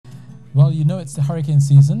Well, you know it's the hurricane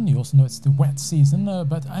season, you also know it's the wet season,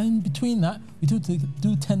 but in between that, we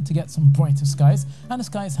do tend to get some brighter skies, and the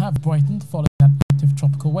skies have brightened following that active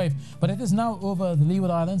tropical wave. But it is now over the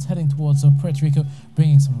Leeward Islands, heading towards Puerto Rico,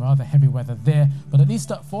 bringing some rather heavy weather there. But at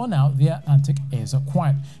least for now, the Atlantic is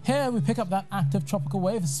quiet. Here we pick up that active tropical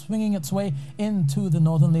wave, swinging its way into the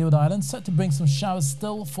northern Leeward Islands, set to bring some showers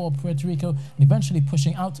still for Puerto Rico, and eventually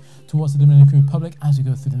pushing out towards the Dominican Republic as we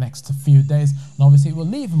go through the next few days. And obviously, it will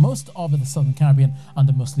leave most of the southern Caribbean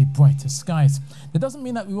under mostly brighter skies. That doesn't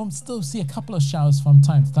mean that we won't still see a couple of showers from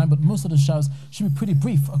time to time, but most of the showers should be pretty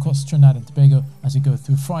brief across Trinidad and Tobago as we go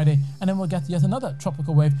through Friday, and then we'll get yet another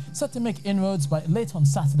tropical wave set to make inroads by late on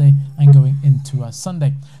Saturday and going into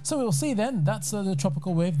Sunday. So we'll see then, that's the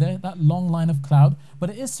tropical wave there, that long line of cloud, but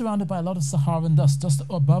it is surrounded by a lot of Saharan dust just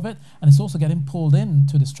above it, and it's also getting pulled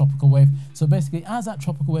into this tropical wave. So basically, as that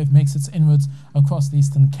tropical wave makes its inroads across the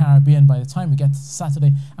eastern Caribbean, by the time we get to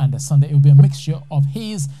Saturday and Sunday, it will be a mixture of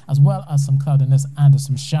haze as well as some cloudiness and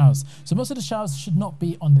some showers. So most of the showers should not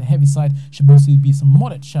be on the heavy side, should mostly be some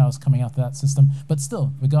moderate showers coming out of that system, but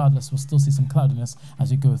still, regardless, we'll still see some cloudiness as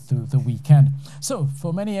we go through the weekend. So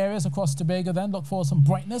for many areas across Tobago then, look for some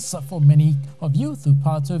brightness for many of you through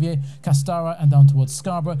Paratovier, Castara and down towards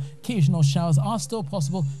Scarborough. Occasional showers are still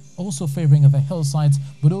possible, also favouring the hillsides,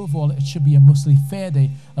 but overall it should be a mostly fair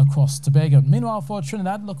day across Tobago. Meanwhile, for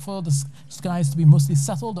Trinidad, look for the skies to be mostly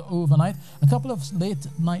settled overnight. A couple of late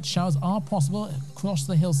night showers are possible across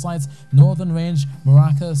the hillsides, Northern Range,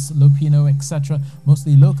 Maracas, Lopino, etc.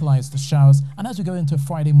 Mostly localised showers. And as we go into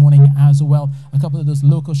Friday morning as well, a couple of those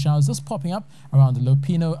local showers just popping up around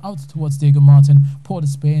Lopino, out towards Diego Martin, Port of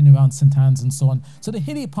Spain, around St. Anne's and so on. So the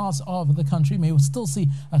hilly parts of the country may still see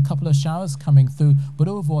a couple of showers coming through, but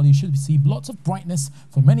overall you should see lots of brightness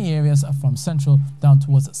for many areas from central down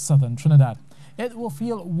towards southern Trinidad. It will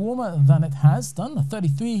feel warmer than it has done.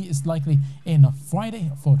 33 is likely in Friday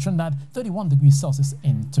for Trinidad, 31 degrees Celsius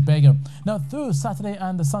in Tobago. Now through Saturday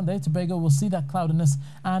and Sunday, Tobago will see that cloudiness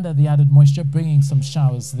and the added moisture, bringing some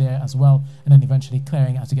showers there as well, and then eventually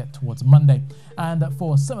clearing as we get towards Monday. And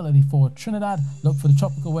similarly for Trinidad, look for the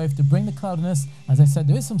tropical wave to bring the cloudiness. As I said,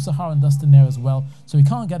 there is some Saharan dust in there as well, so we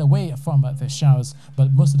can't get away from the showers,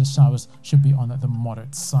 but most of the showers should be on the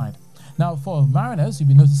moderate side. Now for mariners, you'll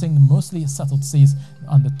be noticing the mostly settled seas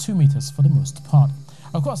under 2 meters for the most part.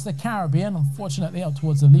 Across the Caribbean, unfortunately, out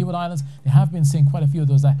towards the Leeward Islands, they have been seeing quite a few of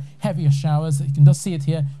those heavier showers. You can just see it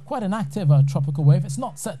here, quite an active tropical wave. It's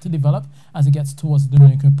not set to develop as it gets towards the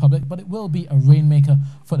Dominican Republic, but it will be a rainmaker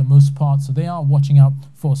for the most part. So they are watching out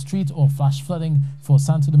for street or flash flooding for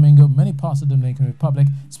Santo Domingo, many parts of the Dominican Republic,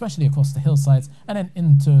 especially across the hillsides, and then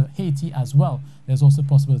into Haiti as well. There's also a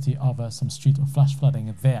possibility of some street or flash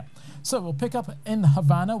flooding there. So we'll pick up in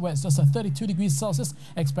Havana, where it's just 32 degrees Celsius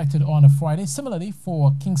expected on a Friday. Similarly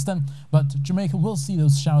for Kingston, but Jamaica will see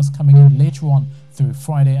those showers coming in later on through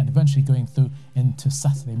Friday and eventually going through into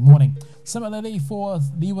Saturday morning. Similarly for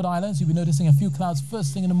Leeward Islands, you'll be noticing a few clouds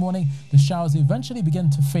first thing in the morning. The showers eventually begin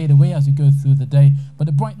to fade away as we go through the day, but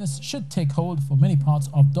the brightness should take hold for many parts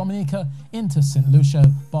of Dominica into St.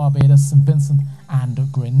 Lucia, Barbados, St. Vincent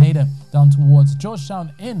and Grenada. Down towards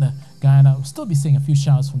Georgetown in Guyana, we'll still be seeing a few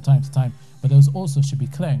showers from time to time, but those also should be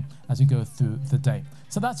clearing as we go through the day.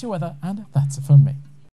 So that's your weather, and that's it from me.